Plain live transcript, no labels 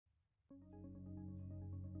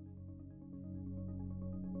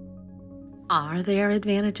Are there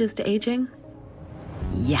advantages to aging?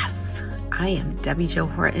 Yes, I am Debbi-Jo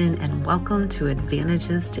Horton, and welcome to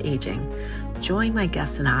Advantages to Aging. Join my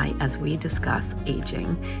guests and I as we discuss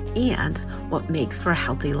aging and what makes for a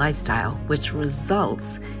healthy lifestyle, which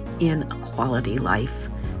results in a quality life.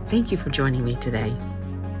 Thank you for joining me today.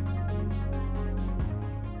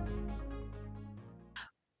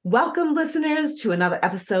 Welcome, listeners, to another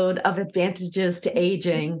episode of Advantages to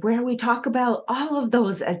Aging, where we talk about all of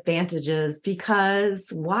those advantages,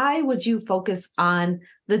 because why would you focus on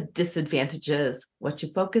the disadvantages? What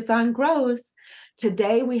you focus on grows.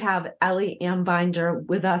 Today, we have Ellie Anbinder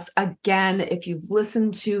with us again. If you've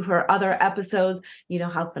listened to her other episodes, you know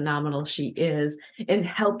how phenomenal she is in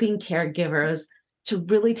helping caregivers to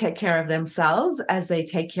really take care of themselves as they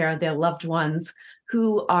take care of their loved ones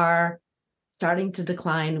who are starting to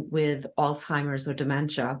decline with Alzheimer's or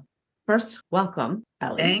dementia. First, welcome,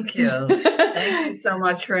 Ellie. Thank you. Thank you so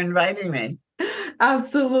much for inviting me.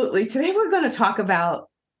 Absolutely. Today we're going to talk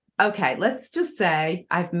about, okay, let's just say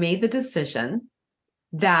I've made the decision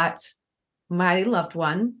that my loved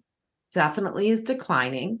one definitely is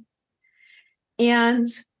declining, and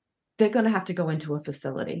they're going to have to go into a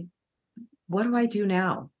facility. What do I do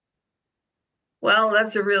now? Well,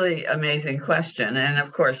 that's a really amazing question. And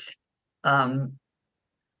of course,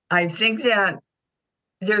 I think that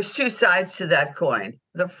there's two sides to that coin.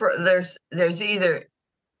 There's either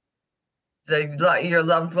your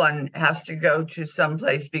loved one has to go to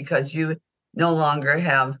someplace because you no longer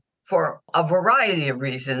have, for a variety of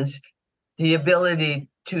reasons, the ability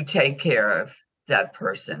to take care of that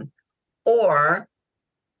person, or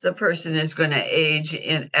the person is going to age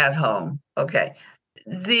at home. Okay.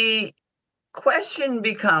 The question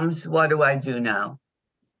becomes, what do I do now?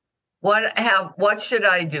 What should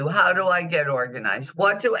I do? How do I get organized?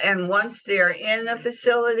 And once they're in the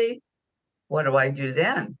facility, what do I do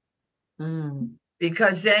then?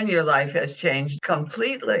 Because then your life has changed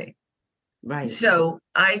completely. Right. So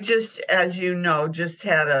I just, as you know, just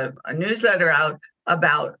had a newsletter out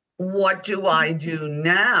about what do I do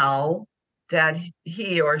now that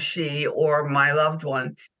he or she or my loved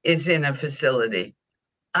one is in a facility.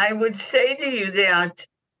 I would say to you that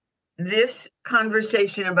this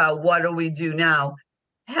conversation about what do we do now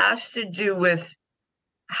has to do with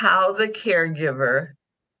how the caregiver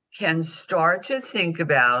can start to think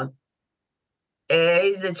about,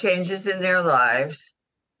 the changes in their lives,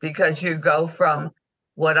 because you go from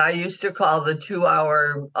what I used to call the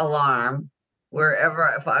 2-hour alarm,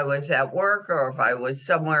 wherever, if I was at work or if I was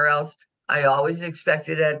somewhere else, I always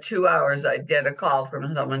expected at 2 hours I'd get a call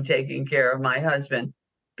from someone taking care of my husband,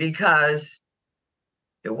 because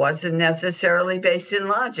it wasn't necessarily based in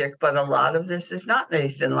logic, but a lot of this is not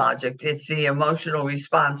based in logic. It's the emotional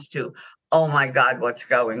response to, oh my God, what's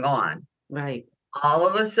going on? Right. All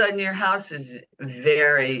of a sudden, your house is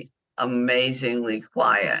very amazingly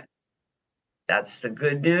quiet. That's the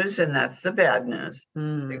good news, and that's the bad news.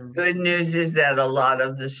 The good news is that a lot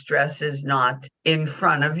of the stress is not in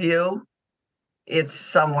front of you. It's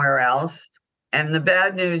somewhere else. And the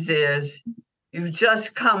bad news is you've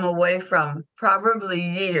just come away from probably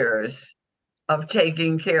years of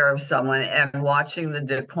taking care of someone and watching the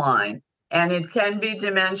decline. And it can be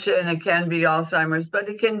dementia and it can be Alzheimer's, but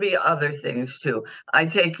it can be other things too. I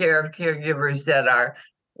take care of caregivers that are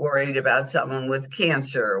worried about someone with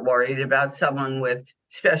cancer, worried about someone with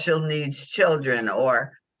special needs children,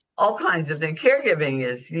 or all kinds of things. Caregiving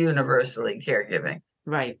is universally caregiving.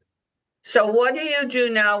 Right. So what do you do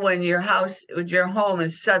now when your home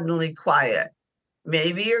is suddenly quiet?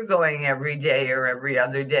 Maybe you're going every day or every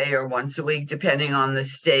other day or once a week, depending on the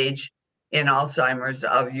stage in Alzheimer's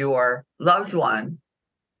of your loved one.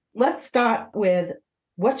 Let's start with,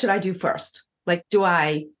 what should I do first? Like, do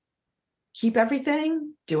I keep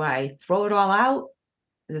everything? Do I throw it all out?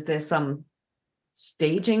 Is there some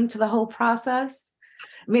staging to the whole process?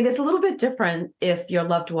 I mean, it's a little bit different if your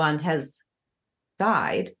loved one has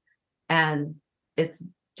died and it's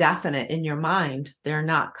definite in your mind they're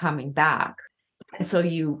not coming back. And so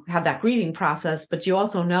you have that grieving process, but you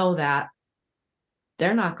also know that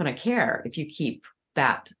they're not going to care if you keep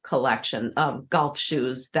that collection of golf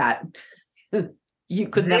shoes that you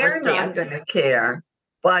could never stand. They're not going to care,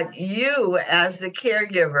 but you as the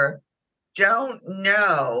caregiver don't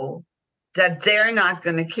know that they're not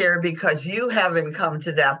going to care because you haven't come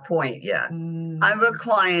to that point yet. I have a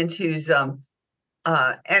client who's and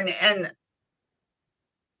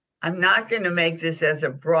I'm not going to make this as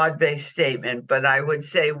a broad-based statement, but I would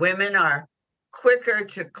say women are quicker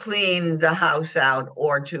to clean the house out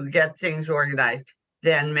or to get things organized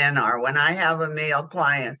than men are. When I have a male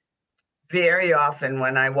client, very often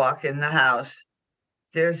when I walk in the house,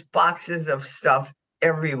 there's boxes of stuff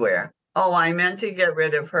everywhere. Oh, I meant to get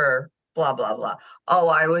rid of her, blah, blah, blah. Oh,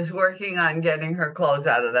 I was working on getting her clothes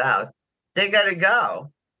out of the house. They got to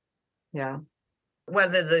go. Yeah.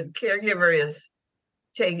 Whether the caregiver is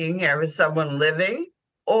taking care of someone living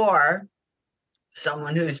or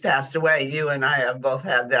someone who's passed away. You and I have both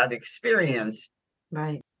had that experience.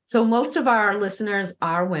 Right. So most of our listeners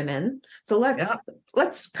are women. So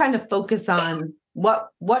let's kind of focus on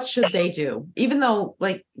what should they do? Even though,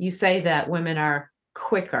 like you say, that women are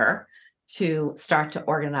quicker to start to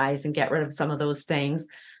organize and get rid of some of those things.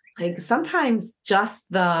 Like sometimes just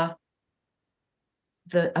the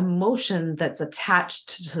emotion that's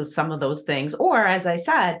attached to some of those things, or as I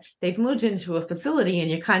said, they've moved into a facility and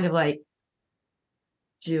you're kind of like,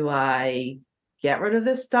 do I get rid of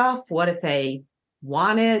this stuff? What if they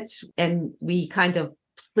want it? And we kind of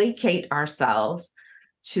placate ourselves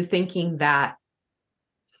to thinking that,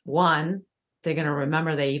 one, they're going to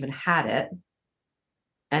remember they even had it.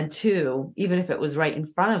 And two, even if it was right in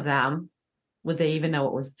front of them, would they even know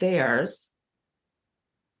it was theirs?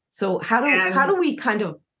 So how do we kind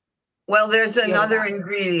of... Well, there's another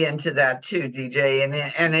ingredient to that too, DJ,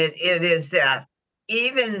 and it is that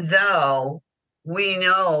even though we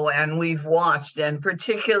know and we've watched, and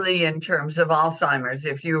particularly in terms of Alzheimer's,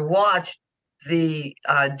 if you watch the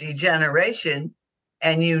degeneration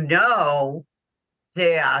and you know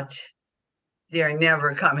that they're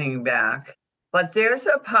never coming back, but there's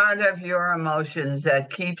a part of your emotions that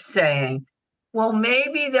keeps saying, well,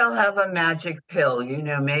 maybe they'll have a magic pill,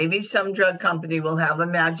 maybe some drug company will have a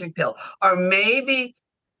magic pill, or maybe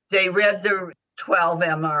they read the 12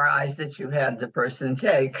 MRIs that you had the person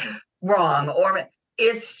take wrong, or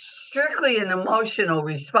it's strictly an emotional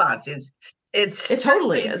response. It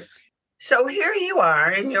totally is. So here you are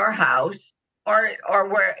in your house, or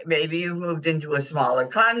where maybe you moved into a smaller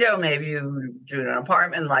condo, maybe you do an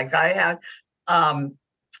apartment like I had.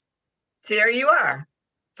 There you are.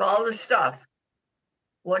 It's all the stuff.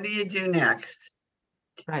 What do you do next?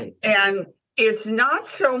 Right. And it's not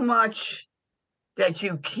so much that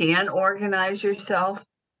you can organize yourself,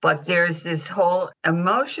 but there's this whole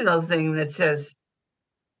emotional thing that says,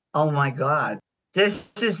 oh my God,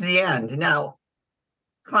 this is the end. Now,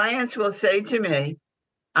 clients will say to me,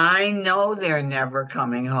 I know they're never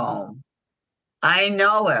coming home. I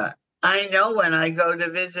know it. I know when I go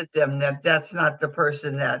to visit them that that's not the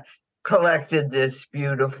person that collected this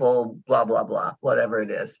beautiful blah, blah, blah, whatever it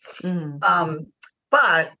is. Mm-hmm.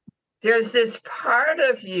 But there's this part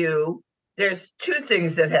of you, there's two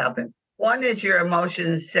things that happen. One is your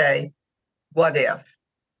emotions say, what if?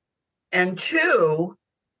 And two,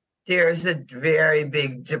 there's a very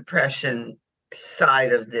big depression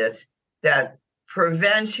side of this that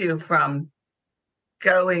prevents you from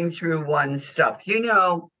going through one's stuff.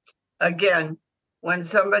 Again, when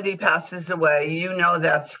somebody passes away,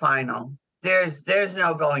 that's final. There's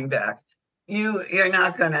no going back. You're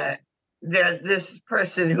not gonna, this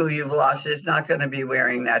person who you've lost is not gonna be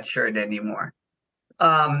wearing that shirt anymore.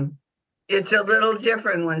 It's a little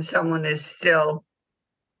different when someone is still,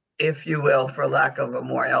 if you will, for lack of a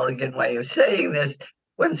more elegant way of saying this,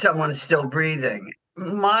 when someone's still breathing.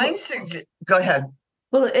 Go ahead.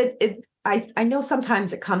 Well, I know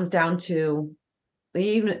sometimes it comes down to,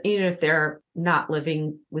 even if they're not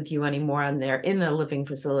living with you anymore and they're in a living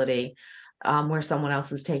facility where someone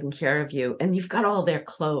else is taking care of you, and you've got all their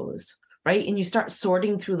clothes, right? And you start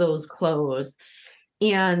sorting through those clothes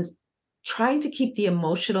and trying to keep the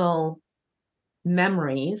emotional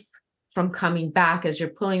memories from coming back as you're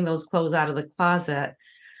pulling those clothes out of the closet.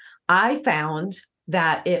 I found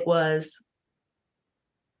that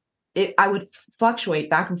I would fluctuate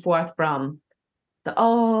back and forth from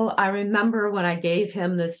I remember when I gave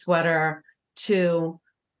him this sweater, to,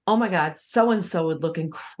 oh my God, so-and-so would look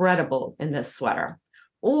incredible in this sweater.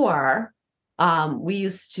 Or we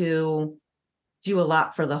used to do a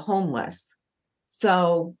lot for the homeless.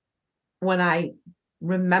 So when I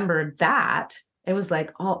remembered that, it was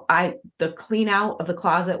like, the clean out of the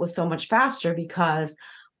closet was so much faster because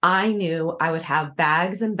I knew I would have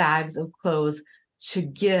bags and bags of clothes to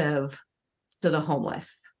give to the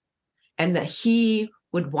homeless, and that he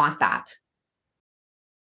would want that.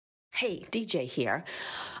 Hey, DJ here.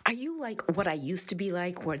 Are you like what I used to be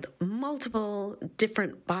like, with multiple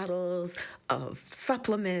different bottles of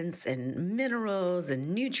supplements and minerals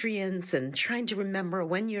and nutrients and trying to remember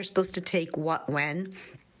when you're supposed to take what when?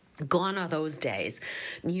 Gone are those days.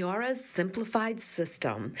 Neora's simplified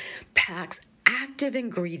system packs active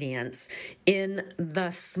ingredients in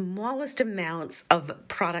the smallest amounts of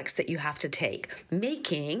products that you have to take,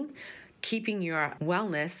 making keeping your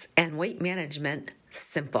wellness and weight management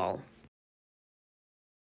simple.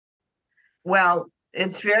 Well,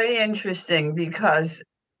 it's very interesting because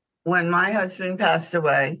when my husband passed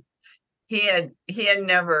away, he had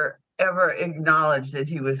never ever acknowledged that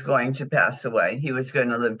he was going to pass away. He was going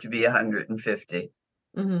to live to be 150.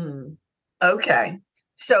 Mm-hmm. Okay.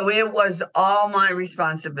 So it was all my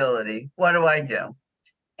responsibility. What do I do?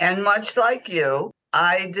 And much like you,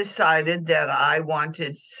 I decided that I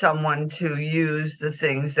wanted someone to use the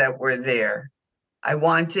things that were there. I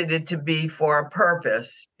wanted it to be for a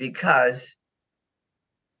purpose because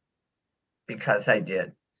I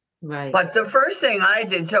did. Right. But the first thing I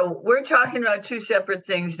did, so we're talking about two separate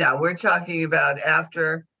things now. We're talking about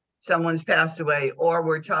after someone's passed away, or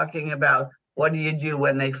we're talking about what do you do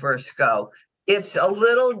when they first go. It's a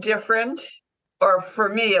little different, or for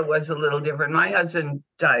me, it was a little different. My husband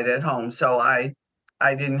died at home, so I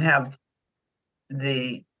didn't have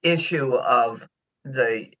the issue of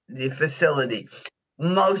the facility.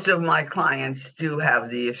 Most of my clients do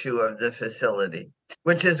have the issue of the facility,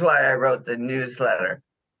 which is why I wrote the newsletter.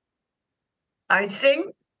 I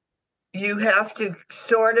think you have to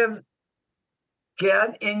sort of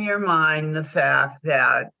get in your mind the fact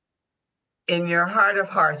that in your heart of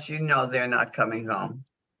hearts, you know they're not coming home.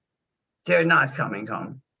 They're not coming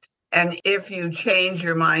home. And if you change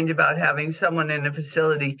your mind about having someone in a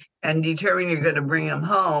facility and determine you're going to bring them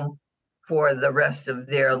home for the rest of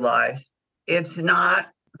their lives, it's not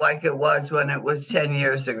like it was when it was 10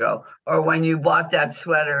 years ago, or when you bought that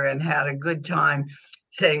sweater and had a good time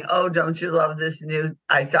saying, oh, don't you love this new,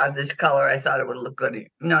 I thought this color, I thought it would look good.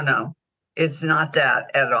 No, it's not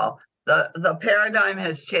that at all. The paradigm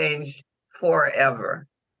has changed forever.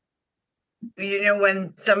 You know,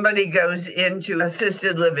 when somebody goes into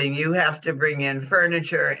assisted living, you have to bring in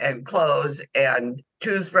furniture and clothes and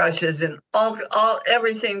toothbrushes and all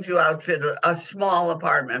everything to outfit a small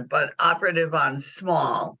apartment, but operative on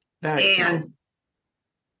small. Very And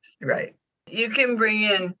small. right, you can bring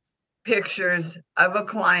in pictures of a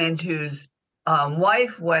client whose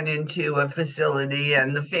wife went into a facility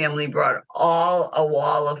and the family brought a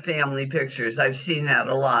wall of family pictures. I've seen that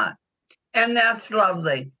a lot. And that's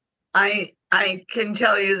lovely. I can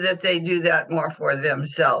tell you that they do that more for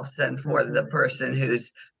themselves than for the person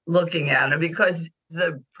who's looking at it, because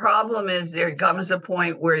the problem is there comes a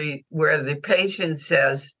point where the patient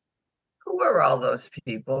says, who are all those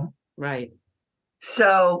people? Right.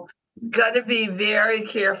 So got to be very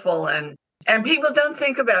careful, and people don't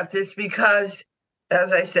think about this because,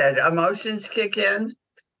 as I said, emotions kick in.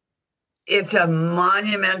 It's a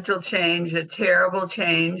monumental change, a terrible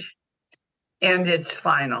change, and it's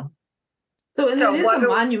final. So, and So it is what a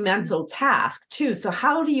monumental task too. So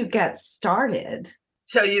how do you get started?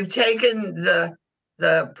 So you've taken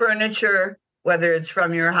the furniture, whether it's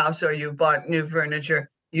from your house or you bought new furniture,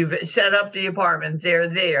 you've set up the apartment, they're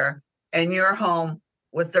there, and you're home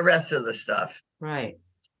with the rest of the stuff. Right.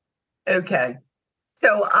 Okay.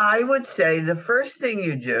 So I would say the first thing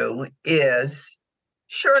you do is,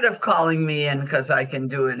 short of calling me in because I can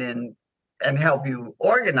do it and help you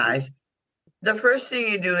organize, the first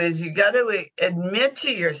thing you do is you got to admit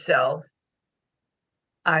to yourself,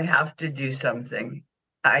 I have to do something.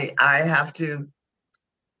 I have to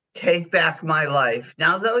take back my life.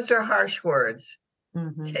 Now, those are harsh words,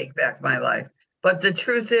 take back my life. But the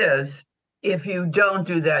truth is, if you don't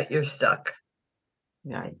do that, you're stuck.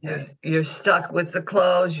 Right. You're stuck with the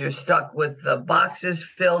clothes. You're stuck with the boxes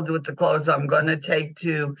filled with the clothes I'm going to take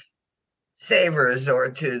to Savers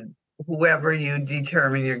or to whoever you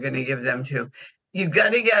determine you're going to give them to. You've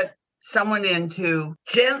got to get someone in to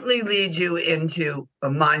gently lead you into a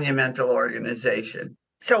monumental organization.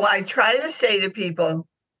 So I try to say to people,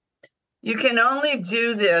 you can only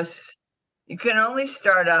do this, you can only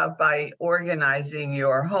start out by organizing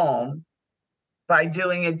your home by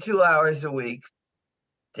doing it 2 hours a week.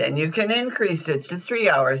 Then you can increase it to 3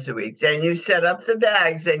 hours a week. Then you set up the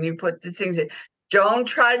bags, then you put the things in. Don't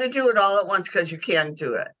try to do it all at once because you can't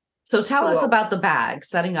do it. So tell us about the bags,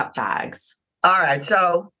 setting up bags. All right.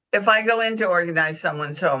 So if I go in to organize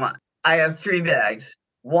someone's home, I have 3 bags.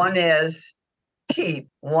 One is keep,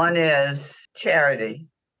 one is charity,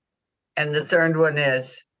 and the third one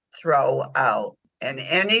is throw out. And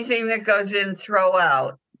anything that goes in throw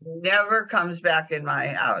out never comes back in my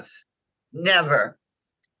house. Never.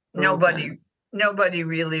 Okay. Nobody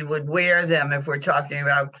really would wear them if we're talking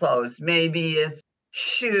about clothes. Maybe it's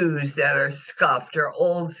shoes that are scuffed or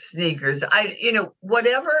old sneakers.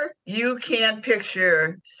 Whatever you can't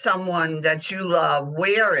picture someone that you love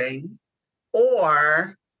wearing,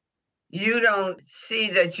 or you don't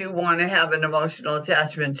see that you want to have an emotional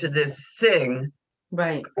attachment to this thing.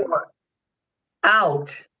 Right. Or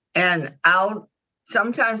out.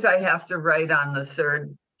 Sometimes I have to write on the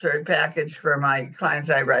third third package for my clients,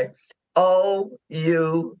 I write OUT,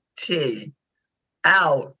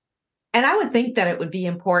 out. And I would think that it would be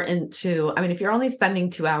important to, I mean, if you're only spending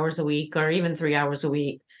 2 hours a week or even 3 hours a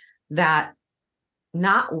week, that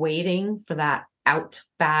not waiting for that out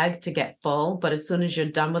bag to get full, but as soon as you're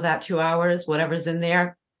done with that 2 hours, whatever's in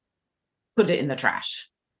there, put it in the trash.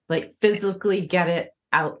 Like physically get it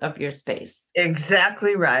out of your space.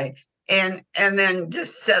 Exactly right. And then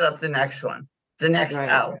just set up the next one, the next Right.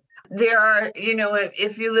 out. There are,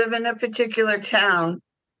 if you live in a particular town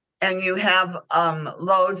and you have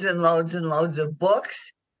loads and loads and loads of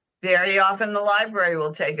books, very often the library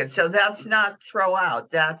will take it. So that's not throw out,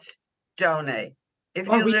 that's donate. If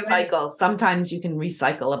Or you live recycle. Sometimes you can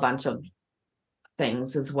recycle a bunch of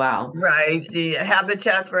things as well. Right. The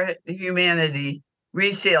Habitat for Humanity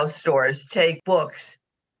resale stores take books.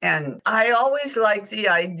 And I always like the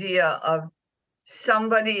idea of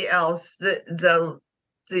somebody else, the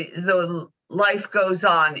life goes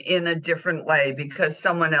on in a different way because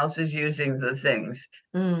someone else is using the things.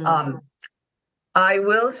 I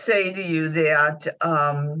will say to you that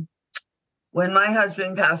when my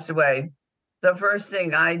husband passed away, the first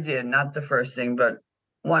thing I did, not the first thing, but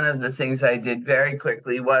one of the things I did very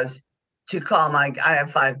quickly was to call I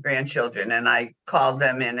have 5 grandchildren, and I called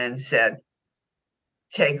them in and said,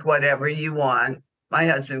 take whatever you want. My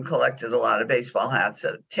husband collected a lot of baseball hats,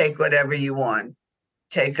 so take whatever you want.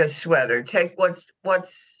 Take a sweater, take what's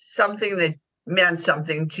something that meant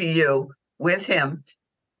something to you with him.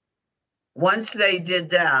 Once they did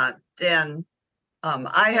that, then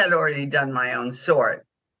I had already done my own sort,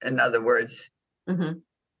 in other words.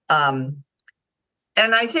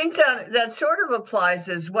 And I think that sort of applies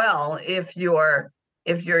as well if you're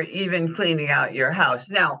even cleaning out your house.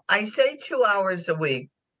 Now, I say 2 hours a week,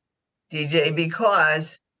 DJ,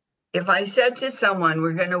 because if I said to someone,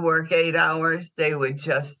 we're going to work 8 hours, they would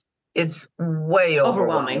it's way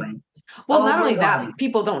overwhelming. Well, not only that,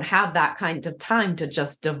 people don't have that kind of time to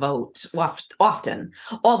just devote often.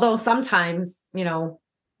 Although sometimes,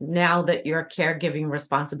 now that your caregiving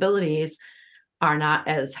responsibilities are not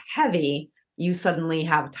as heavy, you suddenly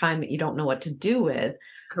have time that you don't know what to do with.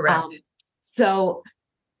 Correct. So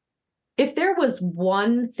if there was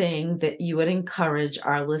one thing that you would encourage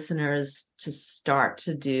our listeners to start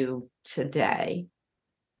to do today,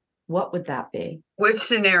 what would that be? Which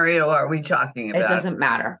scenario are we talking about? It doesn't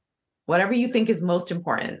matter. Whatever you think is most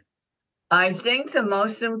important. I think the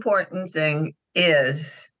most important thing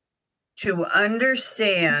is to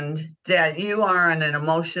understand that you are on an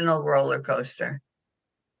emotional roller coaster.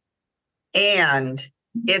 And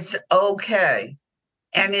it's okay.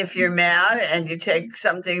 And if you're mad and you take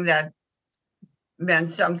something that meant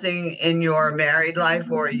something in your married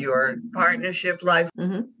life or your partnership life,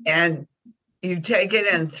 and you take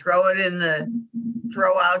it and throw it in the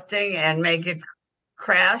throw out thing and make it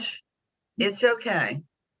crash, it's okay.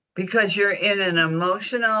 Because you're in an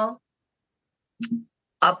emotional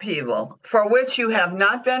upheaval for which you have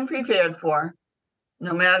not been prepared for,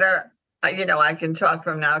 no matter, I can talk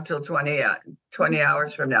from now till 20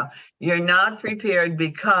 hours from now. You're not prepared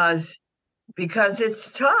because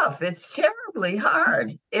it's tough. It's terribly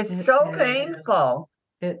hard. It's so painful.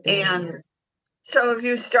 And so if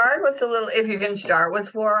you start with if you can start with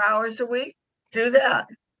 4 hours a week, do that.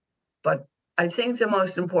 But I think the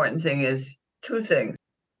most important thing is 2 things.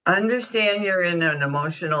 Understand you're in an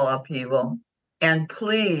emotional upheaval, and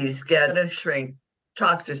please get a shrink.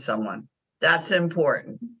 Talk to someone. That's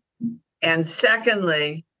important. And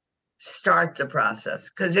secondly, start the process.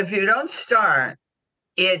 Because if you don't start,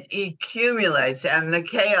 it accumulates and the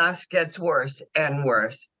chaos gets worse and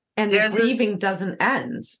worse. And the grieving doesn't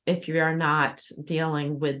end if you are not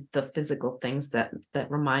dealing with the physical things that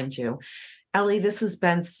remind you. Ellie, this has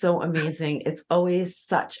been so amazing. It's always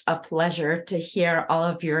such a pleasure to hear all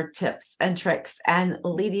of your tips and tricks. And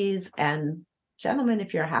ladies and gentlemen,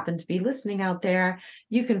 if you happen to be listening out there,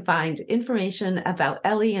 you can find information about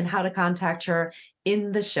Ellie and how to contact her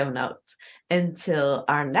in the show notes. Until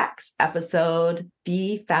our next episode,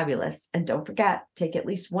 be fabulous. And don't forget, take at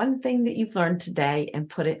least one thing that you've learned today and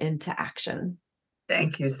put it into action.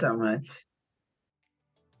 Thank you so much.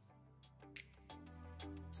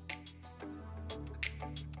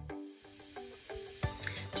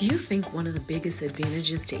 Do you think one of the biggest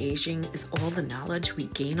advantages to aging is all the knowledge we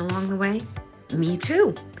gain along the way? Me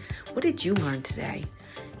too. What did you learn today?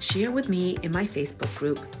 Share with me in my Facebook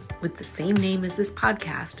group with the same name as this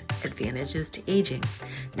podcast, Advantages to Aging.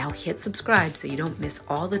 Now hit subscribe so you don't miss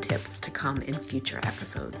all the tips to come in future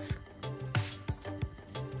episodes.